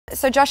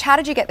So Josh, how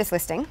did you get this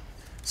listing?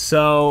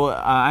 So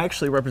I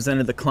actually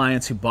represented the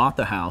clients who bought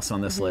the house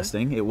on this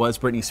listing. It was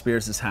Britney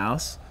Spears'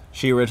 house.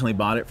 She originally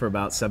bought it for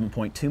about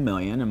 $7.2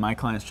 million, and my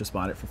clients just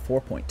bought it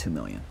for $4.2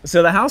 million.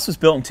 So the house was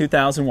built in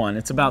 2001.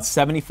 It's about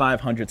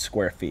 7,500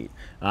 square feet.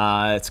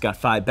 It's got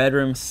 5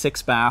 bedrooms,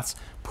 6 baths,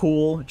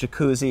 pool,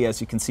 jacuzzi, as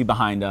you can see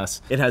behind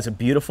us. It has a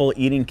beautiful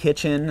eating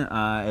kitchen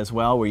as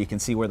well, where you can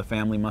see where the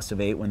family must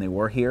have ate when they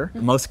were here.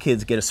 Most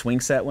kids get a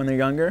swing set when they're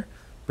younger.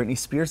 Britney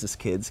Spears'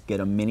 kids get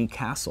a mini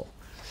castle.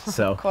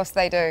 So of course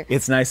they do.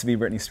 It's nice to be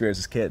Britney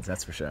Spears' kids,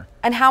 that's for sure.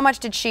 And how much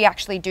did she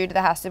actually do to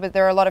the house? Was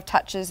there a lot of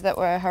touches that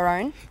were her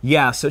own?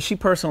 Yeah, so she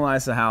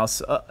personalized the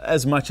house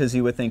as much as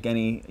you would think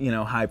any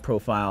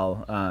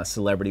high-profile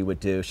celebrity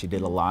would do. She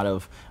did a lot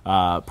of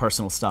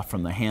personal stuff,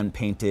 from the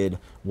hand-painted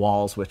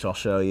walls, which I'll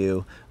show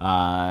you,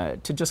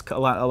 to just a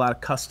lot of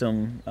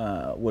custom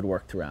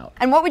woodwork throughout.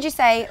 And what would you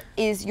say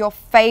is your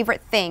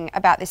favorite thing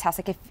about this house?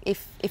 Like,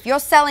 if you're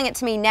selling it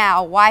to me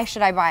now, why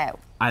should I buy it?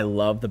 I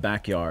love the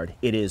backyard.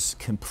 It is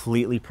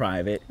completely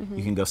private.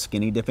 You can go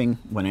skinny dipping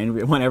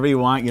whenever you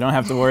want. You don't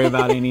have to worry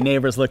about any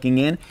neighbors looking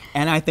in.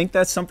 And I think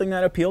that's something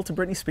that appealed to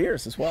Britney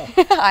Spears as well.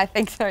 I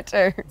think so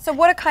too. So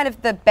what are kind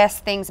of the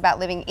best things about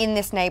living in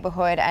this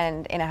neighborhood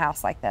and in a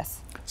house like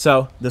this?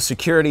 So the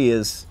security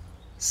is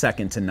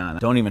second to none.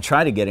 Don't even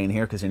try to get in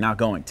here because you're not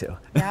going to.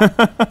 Yeah.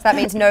 So that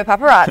means no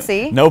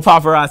paparazzi. No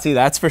paparazzi,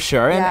 that's for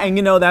sure. And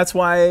Yeah. That's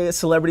why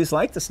celebrities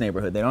like this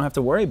neighborhood. They don't have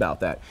to worry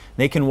about that.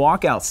 They can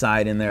walk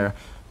outside in their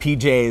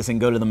PJs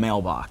and go to the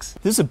mailbox.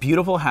 This is a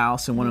beautiful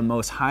house in one of the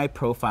most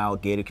high-profile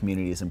gated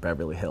communities in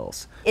Beverly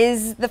Hills.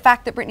 Is the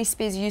fact that Britney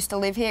Spears used to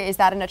live here, is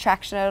that an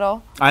attraction at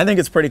all? I think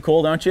it's pretty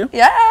cool, don't you?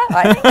 Yeah,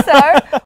 I think so.